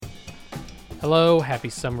Hello,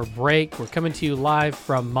 happy summer break. We're coming to you live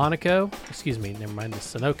from Monaco. Excuse me, never mind, the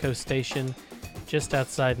Sunoco station just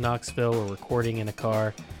outside Knoxville. We're recording in a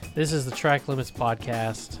car. This is the Track Limits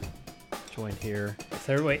podcast. Joined here. Is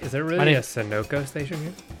there really a Sunoco station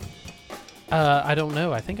here? I don't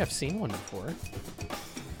know. I think I've seen one before.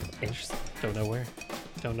 Interesting. Don't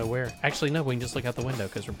know where. Actually, no, we can just look out the window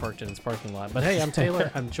because we're parked in its parking lot. But hey, I'm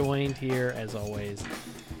Taylor. I'm joined here, as always,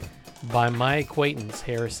 by my acquaintance,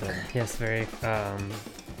 Harrison. Yes, very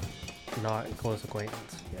not close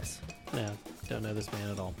acquaintance. Yes. No, don't know this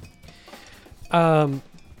man at all.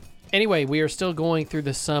 Anyway, we are still going through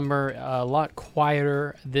the summer. A lot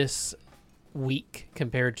quieter this week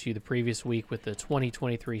compared to the previous week with the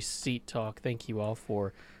 2023 Seat Talk. Thank you all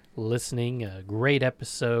for listening. A great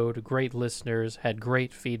episode, great listeners, had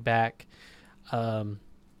great feedback on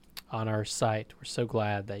our site. We're so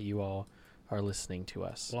glad that you all are listening to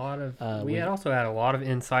us. We had also had a lot of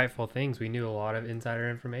insightful things. We knew a lot of insider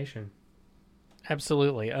information.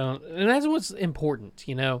 Absolutely. And that's what's important.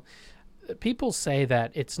 You know, people say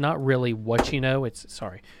that it's not really what you know. It's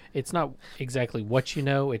not exactly what you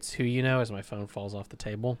know. It's who you know, as my phone falls off the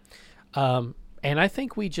table. And I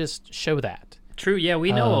think we just show that. True. Yeah,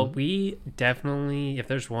 we know. We definitely, if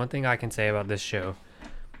there's one thing I can say about this show,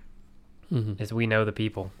 is we know the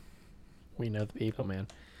people. We know the people, man.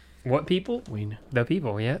 What people? We know. The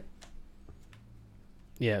people, yeah.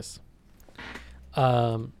 Yes.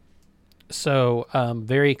 So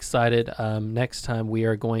very excited. Next time we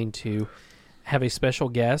are going to have a special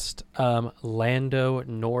guest. Lando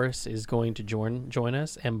Norris is going to join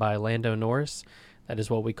us. And by Lando Norris, that is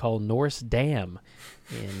what we call Norris Dam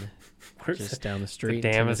in just down the street.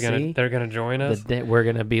 The dam they're gonna join us. We're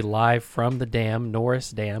gonna be live from the dam,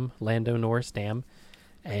 Norris Dam, Lando Norris Dam,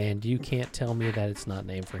 and you can't tell me that it's not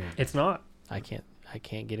named for him. It's not. I can't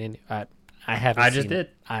get in. I haven't. I just did.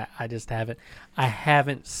 I just haven't. I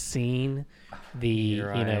haven't seen the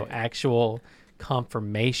actual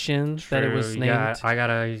confirmation that it was named. I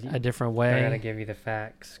gotta a different way. I gotta give you the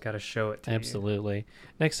facts. Gotta show it to you. Absolutely.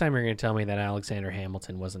 Next time you're gonna tell me that Alexander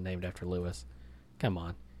Hamilton wasn't named after Lewis. Come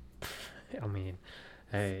on. I mean,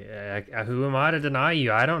 hey, who am I to deny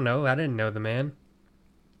you? I don't know. I didn't know the man.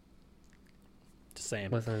 Just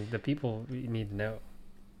saying. Listen, the people need to know,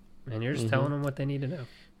 and you're just telling them what they need to know.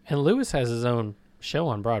 And Lewis has his own show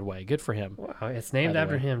on Broadway. Good for him. Wow, it's named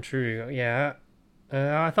after him. True. Yeah.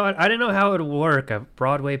 I didn't know how it would work. A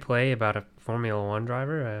Broadway play about a Formula One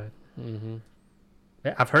driver.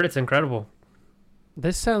 Yeah, I've heard it's incredible.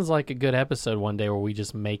 This sounds like a good episode one day where we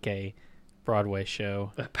just make a Broadway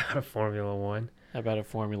show about a Formula One. About a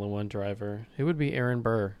Formula One driver. It would be Aaron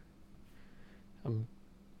Burr.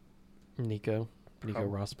 Nico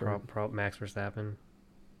Rosberg. Max Verstappen.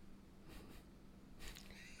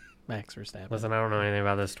 Max Verstappen. Listen, I don't know anything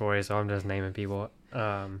about this story, so I'm just naming people.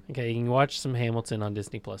 Okay, you can watch some Hamilton on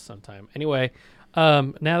Disney Plus sometime. Anyway,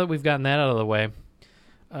 now that we've gotten that out of the way,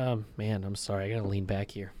 man, I'm sorry. I gotta lean back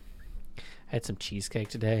here. I had some cheesecake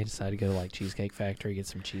today. I decided to go to Cheesecake Factory, get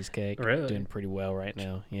some cheesecake. Really? Doing pretty well right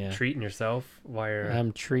now. Yeah. Treating yourself while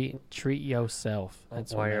you're... treat yourself.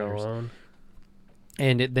 That's while what you're matters. alone.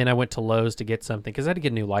 And then I went to Lowe's to get something because I had to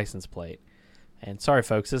get a new license plate. And sorry,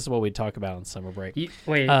 folks, this is what we talk about on summer break. You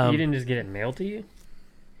didn't just get it mailed to you?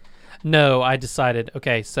 No, I decided,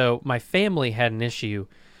 okay, so my family had an issue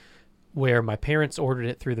where my parents ordered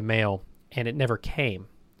it through the mail and it never came.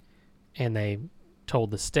 And they told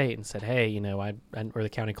the state and said, hey, or the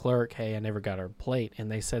county clerk, hey, I never got our plate. And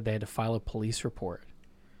they said they had to file a police report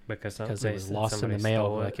because it was lost in the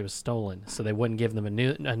mail, like it was stolen. So they wouldn't give them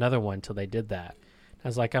another one until they did that. I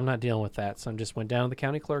was like, I'm not dealing with that. So I just went down to the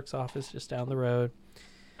county clerk's office just down the road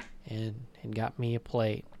and got me a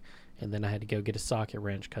plate. And then I had to go get a socket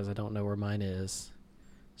wrench because I don't know where mine is.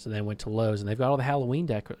 So then I went to Lowe's, and they've got all the Halloween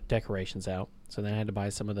decorations out. So then I had to buy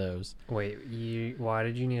some of those. Wait, why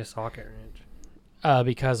did you need a socket wrench?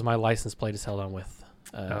 Because my license plate is held on with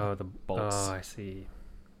the bolts. Oh, I see.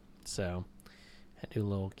 So I do a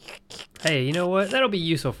little... Hey, you know what? That'll be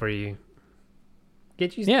useful for you.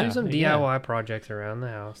 Get you do some DIY projects around the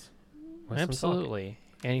house. Absolutely.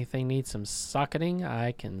 Anything needs some socketing,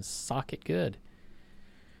 I can socket good,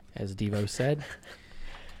 as Devo said.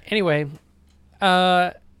 Anyway,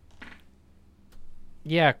 yeah,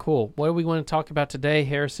 cool. What do we want to talk about today,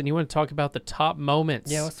 Harrison? You want to talk about the top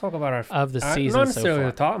moments? Yeah, let's talk about of the season. Not necessarily so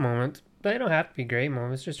far. The top moments. They don't have to be great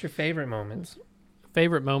moments. Just your favorite moments.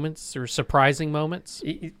 Favorite moments or surprising moments,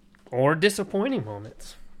 or disappointing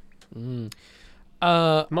moments.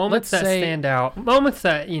 Moments that stand out. Moments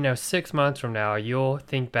that 6 months from now you'll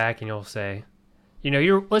think back and you'll say,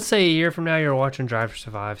 let's say a year from now you're watching Drive to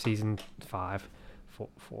Survive season 5.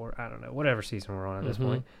 four, I don't know, whatever season we're on at this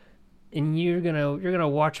point. And you're gonna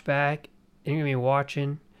watch back, and you're gonna be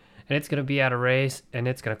watching, and it's gonna be at a race, and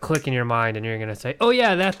it's gonna click in your mind, and you're gonna say, "Oh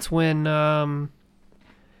yeah, that's when the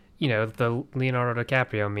Leonardo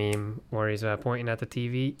DiCaprio meme where he's pointing at the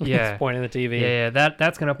TV." Yeah, He's pointing at the TV. yeah.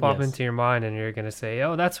 That's gonna pop into your mind, and you're gonna say,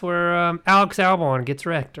 "Oh, that's where Alex Albon gets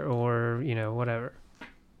wrecked," or whatever.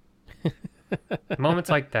 Moments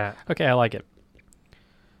like that. Okay, I like it.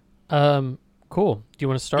 Cool. Do you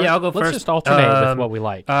want to start? Yeah, I'll go Let's first. just alternate with what we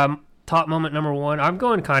like. Top moment number one. I'm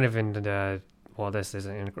going kind of into the. Well, this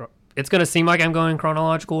isn't. It's going to seem like I'm going in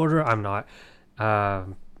chronological order. I'm not.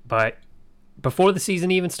 But before the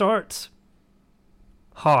season even starts,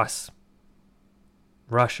 Haas,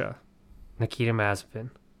 Russia, Nikita Mazepin.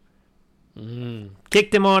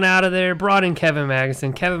 Kicked him on out of there, brought in Kevin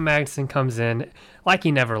Magnussen. Kevin Magnussen comes in like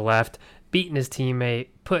he never left, beating his teammate,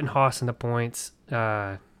 putting Haas in the points.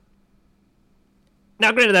 Now,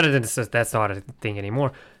 granted, that's not a thing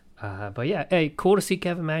anymore. But yeah, hey, cool to see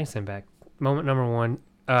Kevin Magnussen back. Moment number one.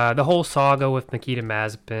 The whole saga with Nikita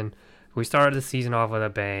Mazepin. We started the season off with a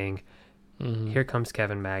bang. Here comes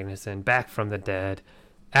Kevin Magnussen, back from the dead.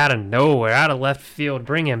 Out of nowhere, out of left field.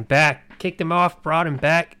 Bring him back. Kicked him off, brought him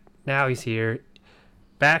back. Now he's here.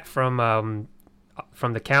 Back from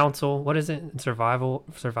the council. What is it?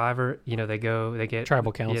 Survivor. They get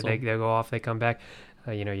Tribal council. Yeah, they go off. They come back.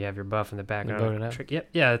 You have your buff in the background. Trick. Yep.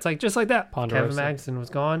 Yeah, it's like just like that. Ponderosa. Kevin Magnussen was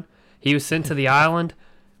gone. He was sent to the island.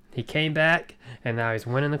 He came back, and now he's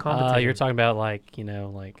winning the competition. You're talking about like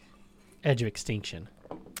Edge of Extinction.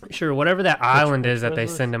 Sure, whatever that island is that they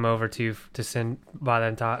send them over to send by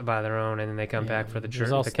their own, and then they come back for the church.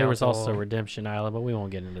 There was also Redemption Island, but we won't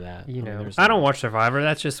get into that. I don't watch Survivor.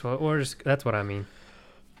 That's just that's what I mean.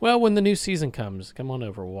 Well, when the new season comes, come on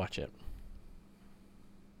over, we'll watch it.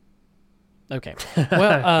 Okay.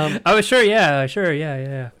 Well, oh sure,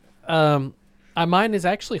 yeah. Mine is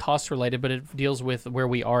actually Haas related, but it deals with where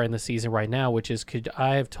we are in the season right now, which is could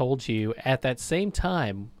I have told you at that same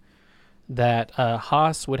time that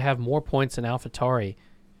Haas would have more points than AlphaTauri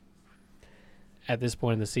at this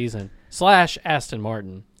point in the season / Aston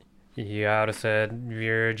Martin. Yeah, I would have said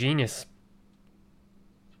you're a genius.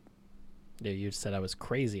 Yeah, you said I was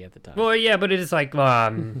crazy at the time. Well, yeah, but it is like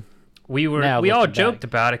we all joked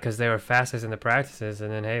about it because they were fastest in the practices,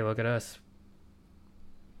 and then hey, look at us.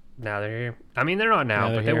 Now they're here. I mean, they're not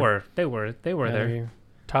now, but they were there. Here.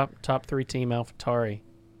 Top 3 team AlphaTauri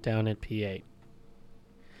down at P8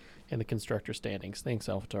 in the constructor standings. Thanks,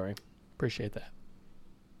 AlphaTauri. Appreciate that.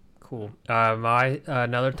 Cool. My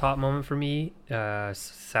another top moment for me,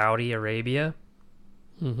 Saudi Arabia.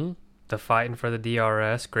 The fighting for the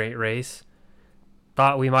DRS, great race.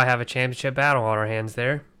 Thought we might have a championship battle on our hands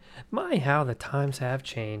there. My, how the times have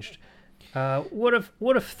changed. Would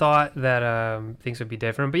have thought that things would be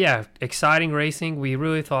different, but yeah, exciting racing. We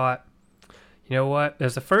really thought, you know what?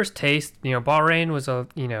 There's the first taste. Bahrain was a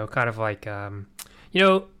kind of like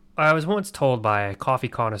I was once told by a coffee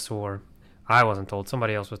connoisseur. I wasn't told.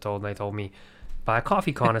 Somebody else was told, and they told me by a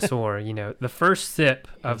coffee connoisseur. The first sip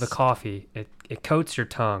of the coffee it coats your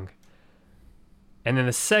tongue, and then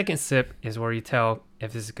the second sip is where you tell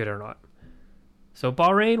if this is good or not. So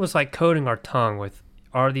Bahrain was like coating our tongue with.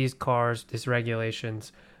 Are these cars, these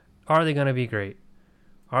regulations, are they going to be great?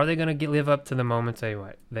 Are they going to live up to the moments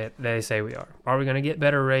they say we are? Are we going to get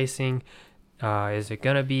better racing? Is it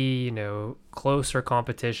going to be, closer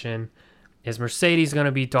competition? Is Mercedes going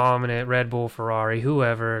to be dominant? Red Bull, Ferrari,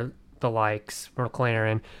 whoever, the likes,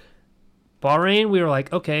 McLaren. Bahrain, we were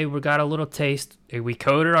like, okay, we got a little taste. We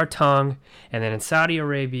coated our tongue. And then in Saudi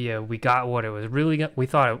Arabia, we got what it was really, we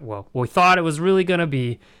thought it was really going to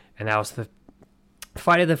be. And that was the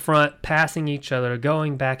fight at the front, passing each other,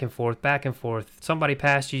 going back and forth. Somebody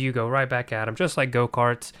passed you, you go right back at them, just like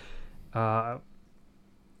go-karts.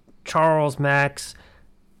 Charles, Max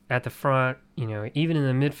at the front, even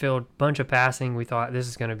in the midfield, bunch of passing. We thought this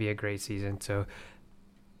is going to be a great season. So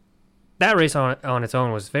that race on its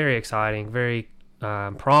own was very exciting, very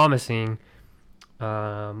promising.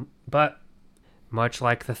 But much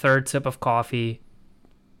like the third sip of coffee,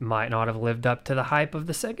 might not have lived up to the hype of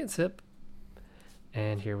the second sip.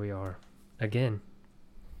 And here we are again.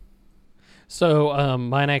 So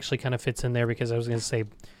mine actually kind of fits in there because I was going to say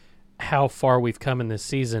how far we've come in this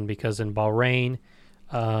season because in Bahrain,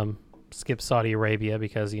 skip Saudi Arabia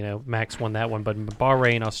because, Max won that one. But in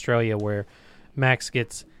Bahrain, Australia, where Max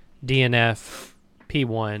gets DNF,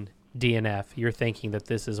 P1, DNF, you're thinking that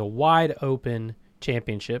this is a wide open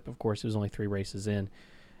championship. Of course, it was only 3 races in.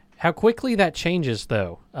 How quickly that changes,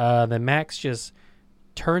 though. The Max just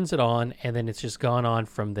turns it on, and then it's just gone on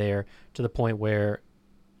from there to the point where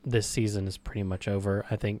this season is pretty much over.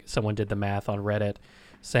 I think someone did the math on Reddit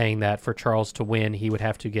saying that for Charles to win, he would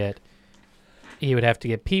have to get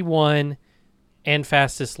P1 and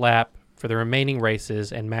fastest lap for the remaining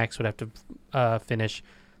races, and Max would have to finish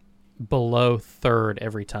below third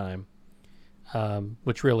every time.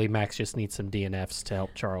 Which really Max just needs some DNFs to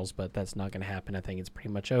help Charles, but that's not going to happen. I think it's pretty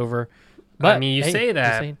much over. But I mean, you say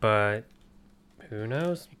that, but who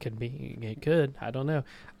knows? It could be. It could. I don't know.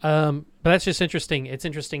 But that's just interesting. It's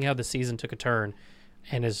interesting how the season took a turn,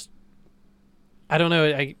 and I don't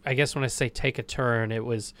know. I guess when I say take a turn, it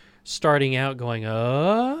was starting out going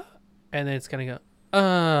and then it's gonna go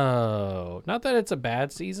oh. Not that it's a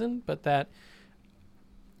bad season, but that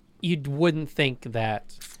you wouldn't think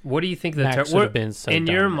that. What do you think Max would have been so in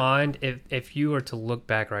your dominant. mind? If you were to look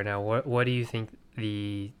back right now, what do you think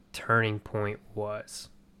the turning point was?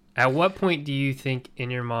 At what point do you think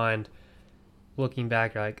in your mind, looking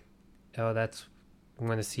back, you're like, oh, that's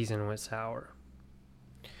when the season went sour?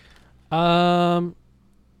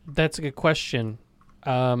 That's a good question.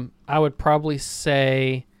 I would probably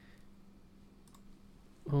say,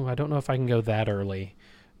 I don't know if I can go that early.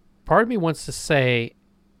 Part of me wants to say,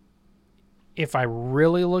 if I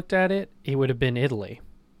really looked at it, it would have been Italy.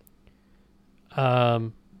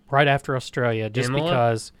 Right after Australia, just Imola?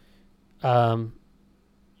 because.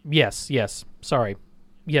 Yes, sorry.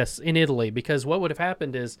 Yes, in Italy, because what would have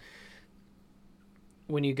happened is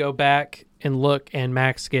when you go back and look and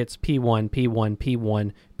Max gets P1, P1,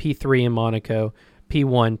 P1, P3 in Monaco,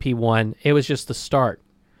 P1, P1, it was just the start.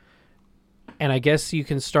 And I guess you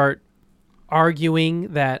can start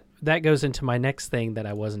arguing that goes into my next thing that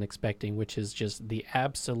I wasn't expecting, which is just the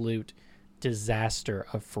absolute disaster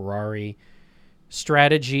of Ferrari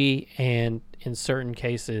strategy and, in certain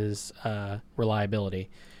cases, reliability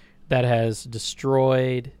that has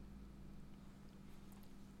destroyed.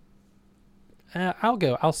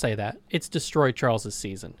 I'll say that. It's destroyed Charles's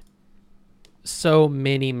season. So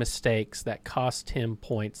many mistakes that cost him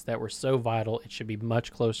points that were so vital. It should be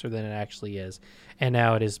much closer than it actually is. And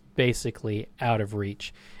now it is basically out of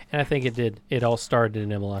reach. And I think it did. It all started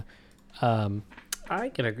in Imola. I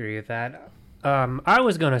can agree with that. I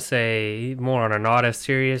was going to say, more on a not as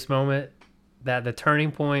serious moment, that the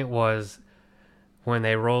turning point was when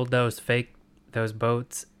they rolled those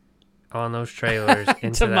boats on those trailers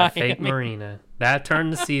into that fake marina. That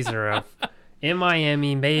turned the season around. In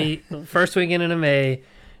Miami, first weekend in May,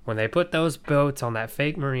 when they put those boats on that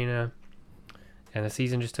fake marina, and the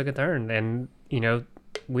season just took a turn. And,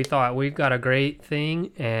 we thought we've got a great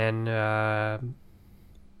thing, and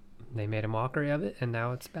they made a mockery of it, and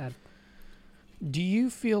now it's bad. Do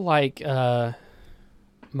you feel like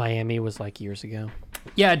Miami was like years ago?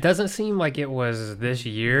 Yeah, it doesn't seem like it was this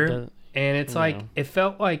year. And it's like, it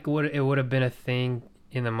felt like it would have been a thing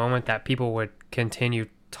in the moment that people would continue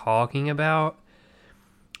talking about,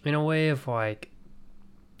 in a way of like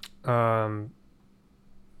other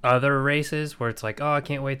races where it's like, oh, I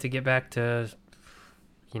can't wait to get back to,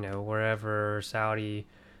 wherever, Saudi,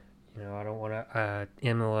 I don't want to,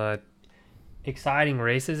 Imola, exciting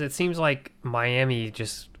races. It seems like Miami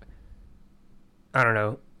just, I don't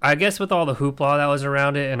know. I guess with all the hoopla that was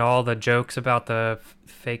around it and all the jokes about the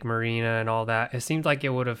fake marina and all that, it seemed like it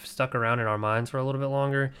would have stuck around in our minds for a little bit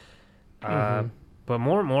longer. But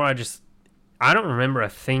more and more, I don't remember a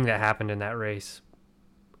thing that happened in that race.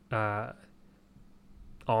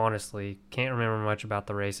 Honestly, can't remember much about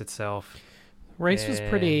the race itself. Race was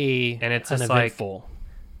pretty and it's just uneventful.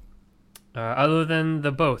 Other than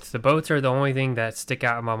the boats are the only thing that stick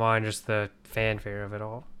out in my mind, just the fanfare of it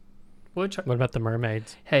all. What about the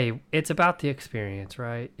mermaids? Hey, it's about the experience,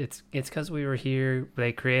 right? It's because we were here.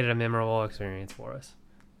 They created a memorable experience for us.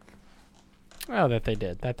 Oh, that they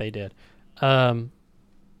did.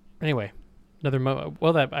 Anyway, another moment.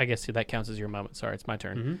 Well, I guess that counts as your moment. Sorry, it's my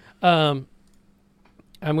turn. Mm-hmm.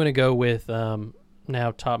 I'm going to go with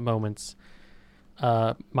now top moments.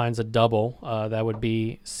 Mine's a double. That would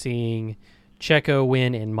be seeing Checo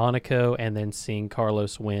win in Monaco and then seeing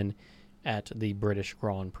Carlos win at the British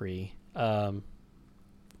Grand Prix.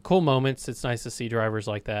 Cool moments. It's nice to see drivers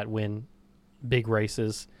like that win big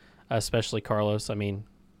races, especially Carlos. I mean,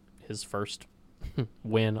 his first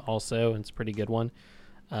win also, and it's a pretty good one.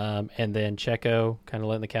 And then Checo kind of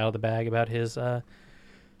letting the cat out of the bag about his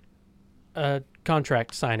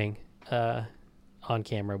contract signing on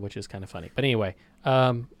camera, which is kind of funny. But anyway,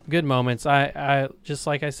 good moments. I just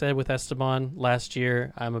like I said with Esteban last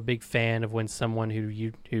year, I'm a big fan of when someone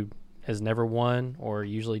who has never won or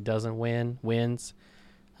usually doesn't wins,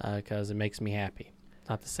 because it makes me happy.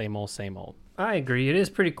 Not the same old. I agree. It is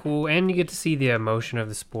pretty cool, and you get to see the emotion of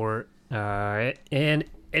the sport. And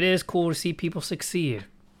it is cool to see people succeed.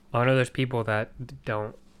 I know there's people that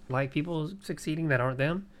don't like people succeeding that aren't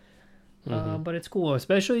them. But it's cool,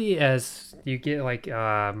 especially as you get like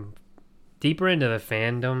deeper into the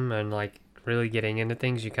fandom and like really getting into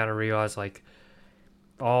things. You kind of realize like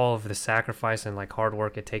all of the sacrifice and like hard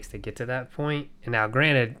work it takes to get to that point. And now,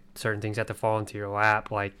 granted, certain things have to fall into your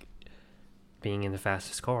lap, like being in the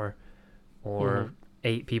fastest car or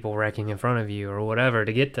 8 people wrecking in front of you or whatever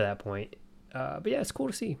to get to that point. But yeah, it's cool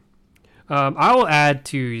to see. I will add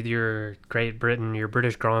to your Great Britain, your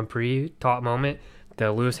British Grand Prix top moment,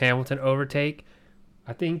 the Lewis Hamilton overtake.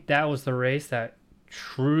 I think that was the race that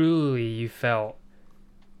truly you felt,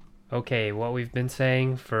 okay, what we've been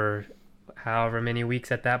saying for however many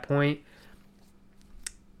weeks at that point,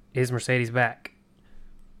 is Mercedes back.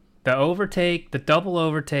 The overtake, the double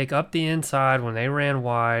overtake up the inside when they ran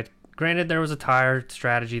wide. Granted, there was a tire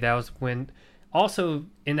strategy. That was when, also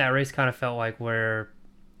in that race, kind of felt like where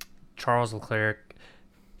Charles Leclerc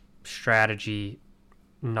strategy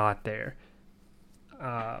not there.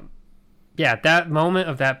 Yeah, that moment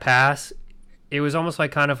of that pass, it was almost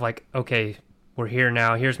like kind of like, okay, we're here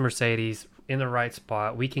now. Here's Mercedes in the right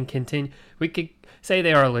spot. We can continue. We could say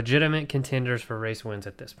they are legitimate contenders for race wins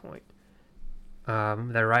at this point.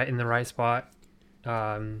 They're right in the right spot.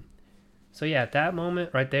 So yeah, that moment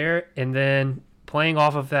right there, and then playing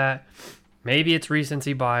off of that, maybe it's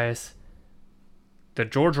recency bias. The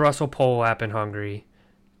George Russell pole lap in Hungary,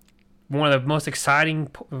 one of the most exciting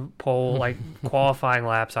pole like qualifying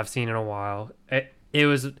laps I've seen in a while. It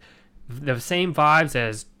was the same vibes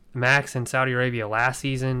as Max in Saudi Arabia last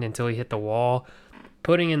season until he hit the wall,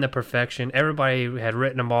 putting in the perfection. Everybody had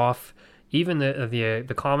written him off. Even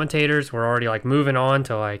the commentators were already like moving on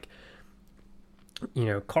to like, you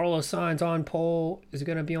know, Carlos Sainz on pole is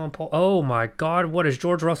going to be on pole. Oh my God, what has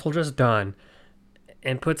George Russell just done?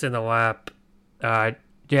 And puts in the lap.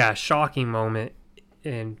 Yeah, shocking moment.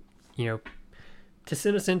 And, you know, to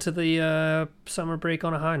send us into the summer break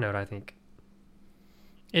on a high note, I think.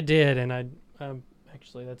 It did, and I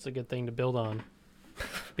actually, that's a good thing to build on.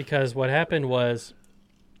 Because what happened was,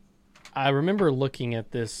 I remember looking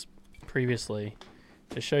at this previously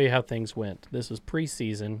to show you how things went. This was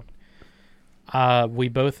preseason. We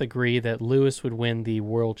both agree that Lewis would win the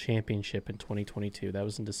World Championship in 2022. That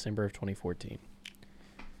was in December of 2014.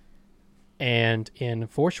 And in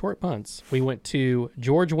 4 short months, we went to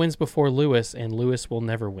George wins before Lewis, and Lewis will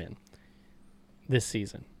never win this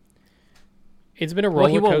season. It's been a roller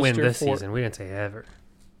coaster. Well, he won't win this season. We didn't say ever.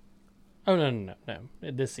 Oh, no.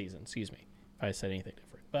 This season, excuse me, if I said anything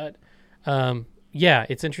different. But, yeah,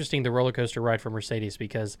 it's interesting, the roller coaster ride for Mercedes,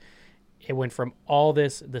 because it went from all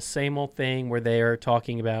this, the same old thing where they're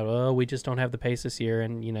talking about, oh, we just don't have the pace this year.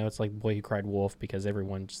 And, you know, it's like Boy Who Cried Wolf, because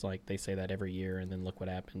everyone's like, they say that every year. And then look what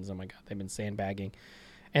happens. Oh, my God, they've been sandbagging.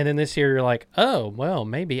 And then this year you're like, oh, well,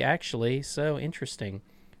 maybe actually. So interesting.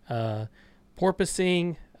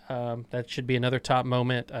 Porpoising, that should be another top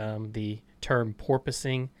moment. The term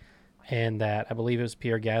porpoising. And that I believe it was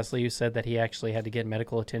Pierre Gasly who said that he actually had to get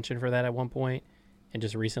medical attention for that at one point, and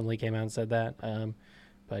just recently came out and said that.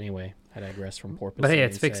 But anyway, I digress from porpoising. But hey,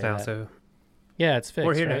 it's fixed now, so yeah, it's fixed.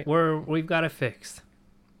 We're here. Right? We've got it fixed.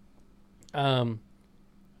 But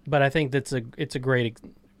I think it's a great.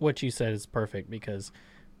 What you said is perfect, because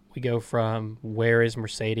we go from where is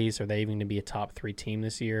Mercedes? Are they even going to be a top 3 team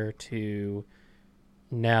this year? To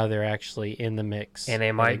now they're actually in the mix, and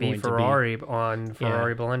they might be Ferrari on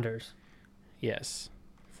Ferrari blenders. Yes.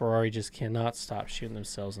 Ferrari just cannot stop shooting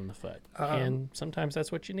themselves in the foot. And sometimes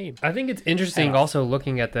that's what you need. I think it's interesting also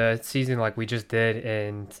looking at the season like we just did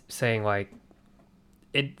and saying like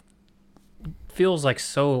it feels like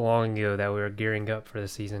so long ago that we were gearing up for the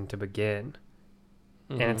season to begin.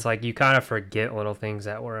 Mm-hmm. And it's like you kind of forget little things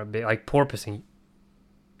that were a bit like porpoising.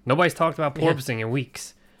 Nobody's talked about porpoising in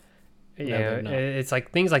weeks. It's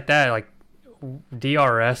like things like that. Like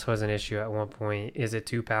DRS was an issue at one point. Is it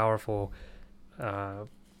too powerful?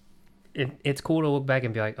 It's cool to look back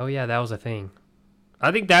and be like, oh yeah, that was a thing.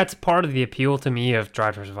 I think that's part of the appeal to me of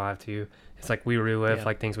Drive to Survive too. It's like we relive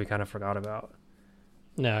like things we kind of forgot about.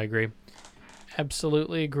 No, I agree.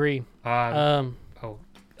 Absolutely agree. You go ahead.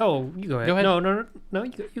 Go ahead. No.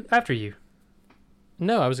 You after you.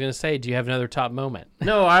 No, I was gonna say, do you have another top moment?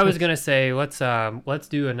 No, I was gonna say let's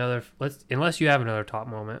do another. Unless you have another top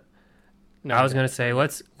moment. No, I was gonna say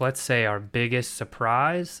let's say our biggest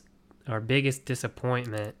surprise, our biggest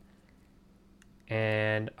disappointment,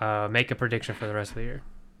 and make a prediction for the rest of the year.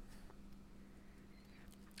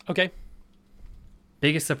 Okay.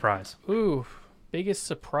 Biggest surprise. Ooh, biggest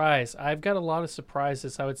surprise. I've got a lot of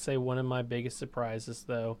surprises. I would say one of my biggest surprises,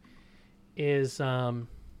 though, is I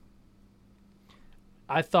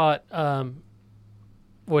thought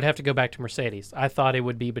would have to go back to Mercedes. I thought it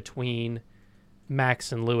would be between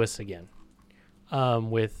Max and Lewis again,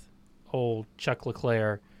 with old Chuck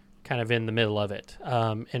Leclerc kind of in the middle of it.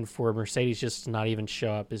 And for Mercedes just to not even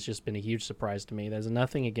show up has just been a huge surprise to me. There's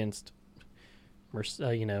nothing against,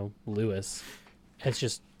 Lewis. It's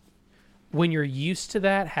just when you're used to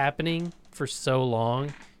that happening for so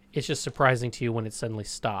long, it's just surprising to you when it suddenly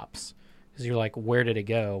stops. Because you're like, where did it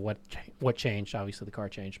go? What changed? Obviously, the car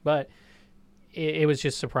changed. But it was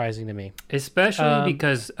just surprising to me. Especially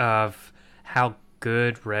because of how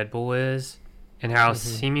good Red Bull is and how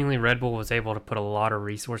seemingly Red Bull was able to put a lot of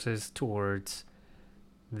resources towards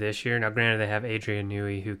this year. Now, granted, they have Adrian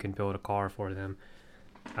Newey who can build a car for them.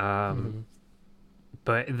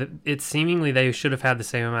 But it's seemingly they should have had the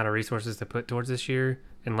same amount of resources to put towards this year,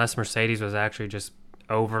 unless Mercedes was actually just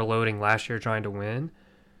overloading last year trying to win.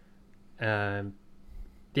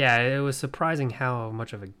 Yeah, it was surprising how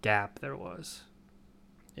much of a gap there was.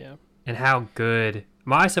 Yeah. And how good.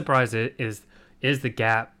 My surprise is the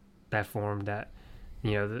gap that formed that,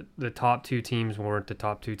 the top two teams weren't the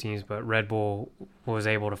top two teams, but Red Bull was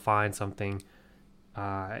able to find something,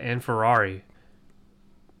 and Ferrari,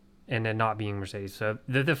 and then not being Mercedes. So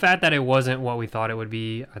the fact that it wasn't what we thought it would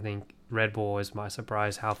be, I think Red Bull is my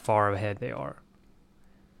surprise how far ahead they are.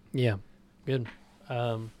 Yeah, good.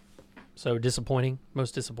 So disappointing,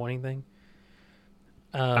 most disappointing thing?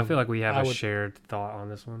 I feel like we have a shared thought on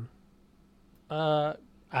this one.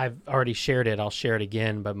 I've already shared it. I'll share it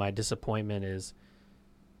again, but my disappointment is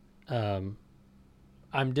I'm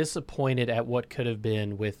disappointed at what could have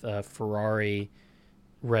been with a Ferrari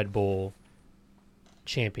Red Bull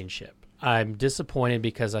championship. I'm disappointed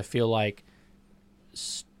because I feel like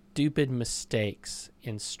stupid mistakes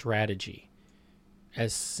in strategy,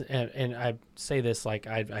 and I say this like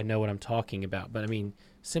I know what I'm talking about, but I mean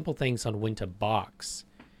simple things on when to box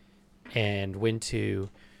and when to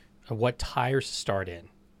what tires to start in,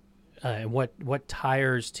 and what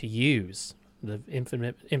tires to use, the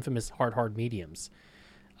infamous hard mediums.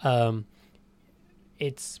 I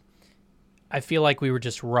feel like we were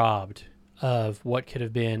just robbed of what could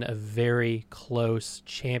have been a very close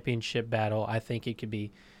championship battle. I think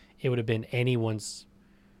it would have been anyone's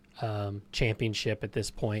championship at this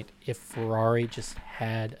point if Ferrari just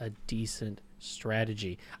had a decent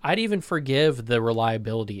strategy. I'd even forgive the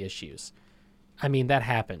reliability issues. I mean, that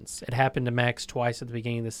happens. It happened to Max twice at the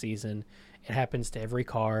beginning of the season. It happens to every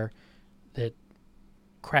car. That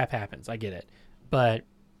crap happens. I get it. But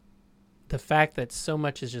the fact that so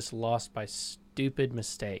much is just lost by stupid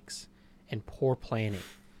mistakes and poor planning,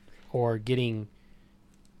 or getting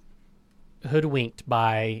hoodwinked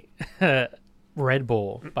by Red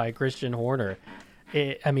Bull, by Christian Horner.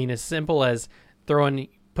 As simple as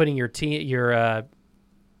putting your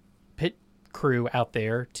pit crew out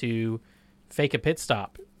there to fake a pit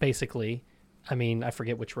stop, basically. I mean, I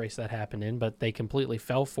forget which race that happened in, but they completely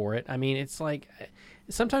fell for it. I mean, it's like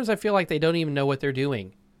sometimes I feel like they don't even know what they're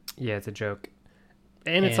doing. Yeah, it's a joke.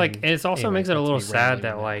 And it's like, it also makes it a little sad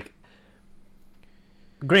that, like,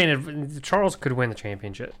 granted, Charles could win the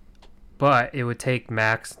championship, but it would take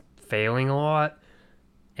Max failing a lot.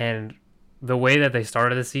 And the way that they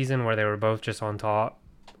started the season, where they were both just on top,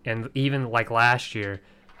 and even like last year,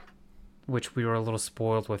 which we were a little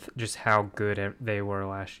spoiled with just how good they were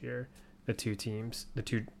last year, the two teams, the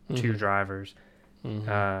two drivers.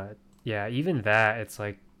 Yeah, even that, it's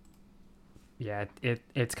like, yeah,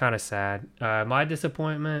 it's kind of sad. My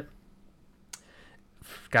disappointment,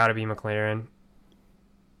 gotta be McLaren.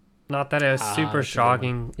 Not that it was super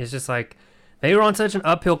shocking. It's just like they were on such an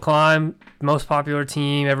uphill climb. Most popular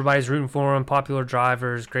team, everybody's rooting for them. Popular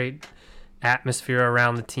drivers, great atmosphere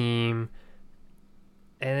around the team.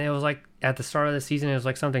 And it was like at the start of the season, it was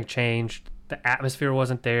like something changed. The atmosphere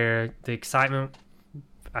wasn't there. The excitement,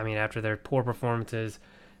 I mean, after their poor performances.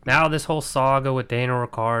 Now this whole saga with Daniel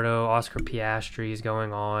Ricciardo, Oscar Piastri is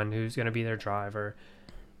going on. Who's going to be their driver?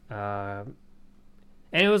 And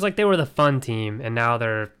it was like they were the fun team, and now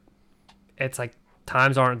it's like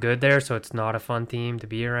times aren't good there, so it's not a fun team to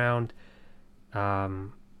be around.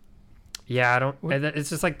 Yeah, it's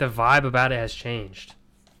just like the vibe about it has changed,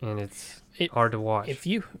 and it's hard to watch. If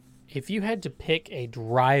you had to pick a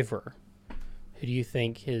driver, who do you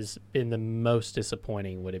think has been the most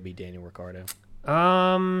disappointing? Would it be Daniel Ricciardo?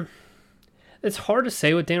 It's hard to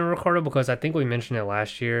say with Daniel Ricciardo because I think we mentioned it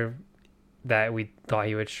last year that we thought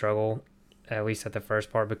he would struggle, at least at the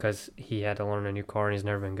first part, because he had to learn a new car and he's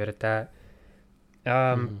never been good at that.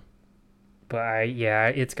 But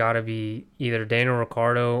it's got to be either Daniel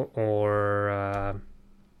Ricciardo or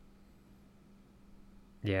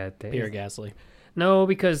Pierre Gasly. No,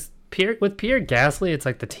 because Pierre Gasly, it's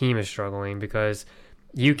like the team is struggling because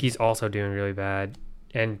Yuki's also doing really bad,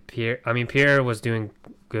 and Pierre was doing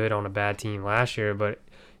good on a bad team last year, but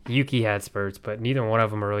Yuki had spurts, but neither one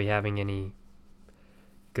of them are really having any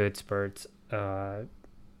good spurts. Yeah,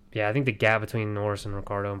 I think the gap between Norris and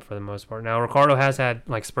Ricardo for the most part. Now Ricardo has had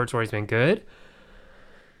like spurts where he's been good,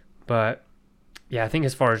 but yeah, I think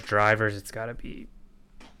as far as drivers, it's gotta be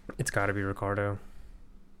Ricardo.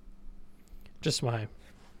 Just my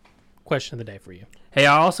question of the day for you. Hey,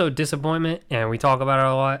 also disappointment, and we talk about it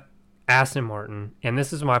a lot. Aston Martin, and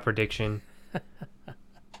this is my prediction.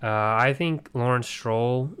 I think Lawrence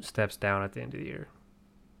Stroll steps down at the end of the year.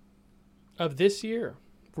 Of this year?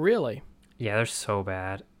 Really? Yeah, they're so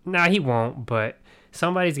bad. Nah, he won't, but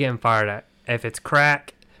somebody's getting fired at. If it's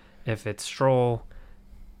Crack, if it's Stroll,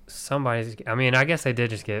 somebody's... I mean, I guess they did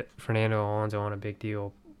just get Fernando Alonso on a big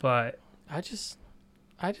deal, but... I just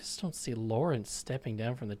don't see Lawrence stepping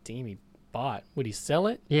down from the team he bought. Would he sell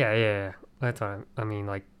it? Yeah. That's what I mean,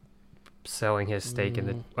 like, selling his stake in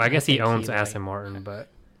the... Well, I guess he owns Aston Martin, but...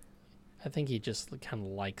 I think he just kind of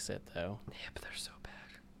likes it, though. Yeah, but they're so bad.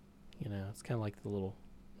 You know, it's kind of like the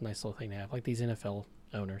nice little thing to have. Like these NFL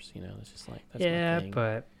owners, you know, it's just like, that's yeah, my thing.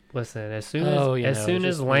 But listen, as soon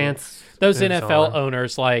as Lance... Those NFL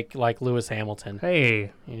owners like Lewis Hamilton.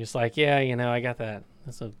 Hey. You're just like, yeah, you know, I got that.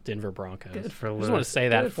 That's a Denver Broncos. Good for Lewis. I just want to say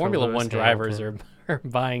that Formula One drivers are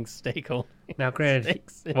buying stakeholders. Now, granted,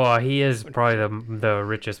 well, he is probably the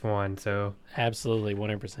richest one, so... Absolutely,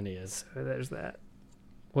 100% he is. So there's that.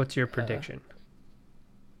 What's your prediction?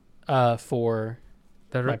 For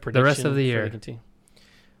the rest of the year.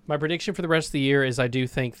 My prediction for the rest of the year is I do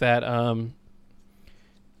think that I'm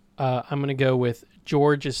going to go with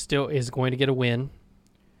George is going to get a win.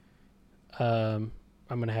 I'm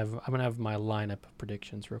gonna have my lineup of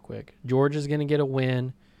predictions real quick. George is gonna get a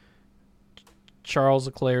win. Charles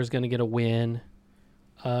Leclerc is gonna get a win.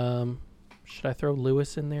 Should I throw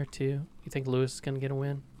Lewis in there too? You think Lewis is gonna get a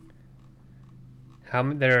win?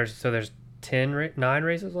 There's 9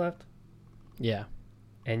 races left? Yeah.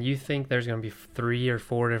 And you think there's gonna be 3 or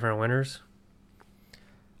 4 different winners?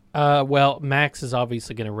 Well, Max is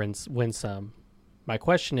obviously gonna win some. My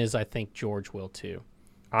question is, I think George will too.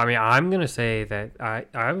 I mean, I'm going to say that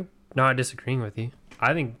I'm not disagreeing with you.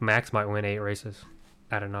 I think Max might win 8 races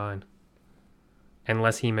out of 9.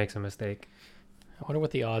 Unless he makes a mistake. I wonder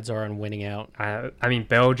what the odds are on winning out. I mean,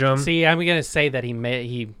 Belgium. See, I'm going to say that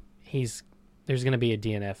he's there's going to be a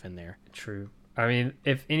DNF in there. True. I mean,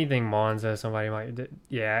 if anything, Monza, somebody might...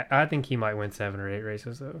 Yeah, I think he might win 7 or 8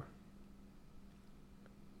 races, though.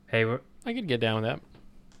 Hey, I could get down with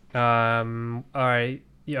that. All right.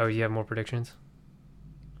 Oh, you have more predictions?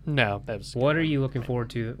 No, that was. What are you looking forward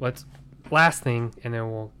to? Last thing, and then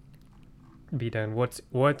we'll be done. What's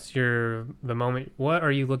the moment? What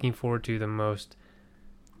are you looking forward to the most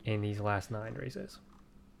in these last 9 races?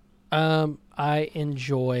 I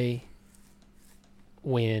enjoy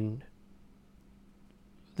when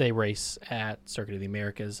they race at Circuit of the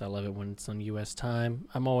Americas. I love it when it's on U.S. time.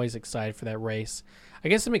 I'm always excited for that race. I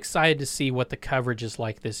guess I'm excited to see what the coverage is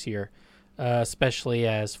like this year, especially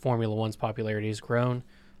as Formula One's popularity has grown.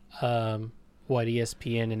 What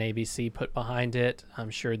ESPN and ABC put behind it. I'm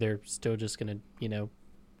sure they're still just going to,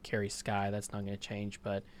 carry Sky. That's not going to change,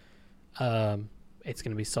 but it's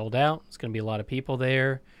going to be sold out. It's going to be a lot of people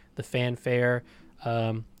there, the fanfare,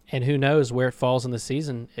 and who knows where it falls in the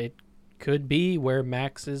season. It could be where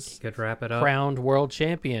Max is crowned world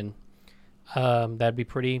champion. That'd be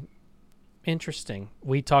pretty interesting.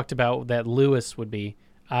 We talked about that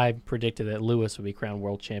I predicted that Lewis would be crowned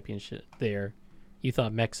world championship there. You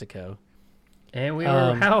thought Mexico. And we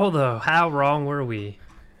were, how wrong were we?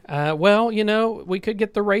 Well, we could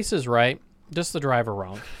get the races right, just the driver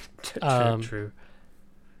wrong. True.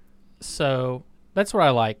 So that's what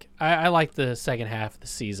I like. I like the second half of the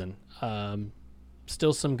season.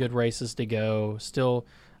 Still some good races to go. Still,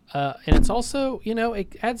 and it's also,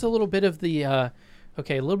 it adds a little bit of the, a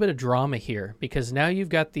little bit of drama here because now you've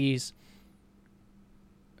got these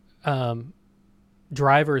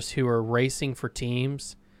drivers who are racing for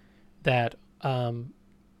teams that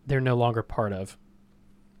they're no longer part of.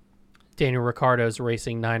 Daniel Ricciardo's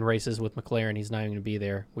racing 9 races with McLaren. He's not even going to be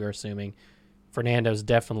there, we're assuming. Fernando's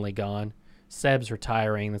definitely gone. Seb's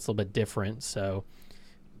retiring. That's a little bit different. So,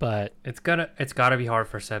 but it's gotta be hard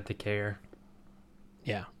for Seb to care.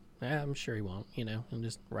 Yeah, I'm sure he won't. He'll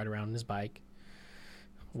just ride around on his bike,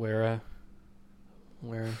 wear a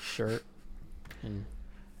shirt, and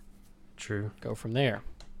go from there.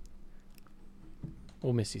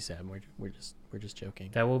 We'll miss you, Seb. We're just joking.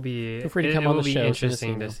 That will be. Feel free to come on the show.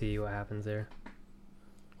 Interesting to see what happens there.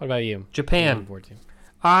 What about you? Japan.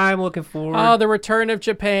 I'm looking forward Oh, the return of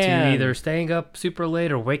Japan. to either staying up super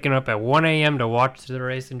late or waking up at 1 a.m. to watch the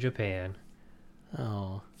race in Japan.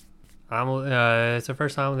 Oh. It's the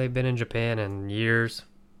first time they've been in Japan in years.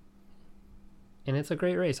 And it's a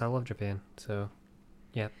great race. I love Japan. So,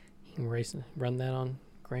 yeah. You can run that on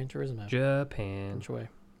Gran Turismo. Japan. Enjoy.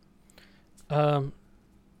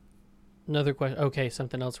 Another question. Okay,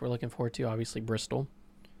 something else we're looking forward to. Obviously, Bristol.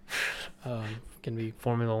 Can be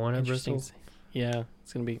Formula One at interesting. Bristol. Yeah,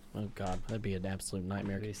 it's gonna be. Oh God, that'd be an absolute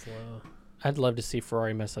nightmare. Pretty slow. I'd love to see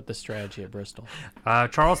Ferrari mess up the strategy at Bristol.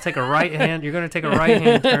 Charles, take a right hand. You're going to take a right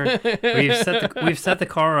hand turn. We've set the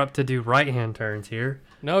car up to do right hand turns here.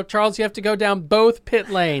 No, Charles, you have to go down both pit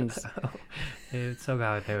lanes. It's so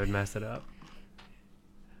bad they would mess it up.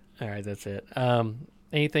 All right, that's it.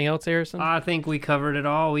 Anything else, Harrison? I think we covered it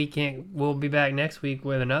all. We'll be back next week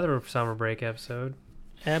with another summer break episode.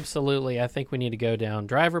 Absolutely. I think we need to go down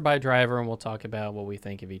driver by driver, and we'll talk about what we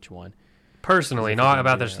think of each one. Personally, not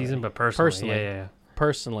about their season, but personally. Yeah.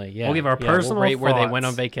 Personally, yeah. We'll give our personal we'll rate where they thoughts. went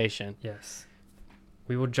on vacation. Yes.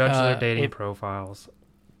 We will judge their dating profiles.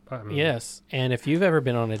 Yes, and if you've ever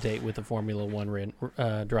been on a date with a Formula One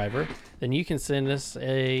driver, then you can send us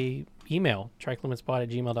a email,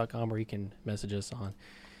 tracklimitspod@gmail.com, or you can message us on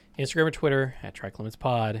Instagram or Twitter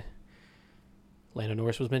 @tracklimitspod. Lando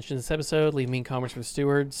Norris was mentioned in this episode. Leave mean comments for the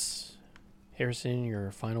stewards. Harrison,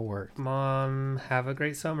 your final word. Mom, have a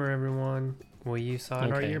great summer, everyone. Will you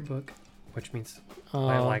sign our yearbook? Which means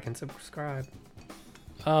like and subscribe.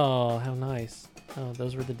 Oh, how nice. Oh,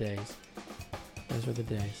 those were the days. Those were the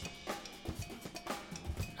days.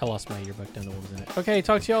 I lost my yearbook. Don't know what was in it. Okay,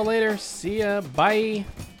 talk to y'all later. See ya. Bye.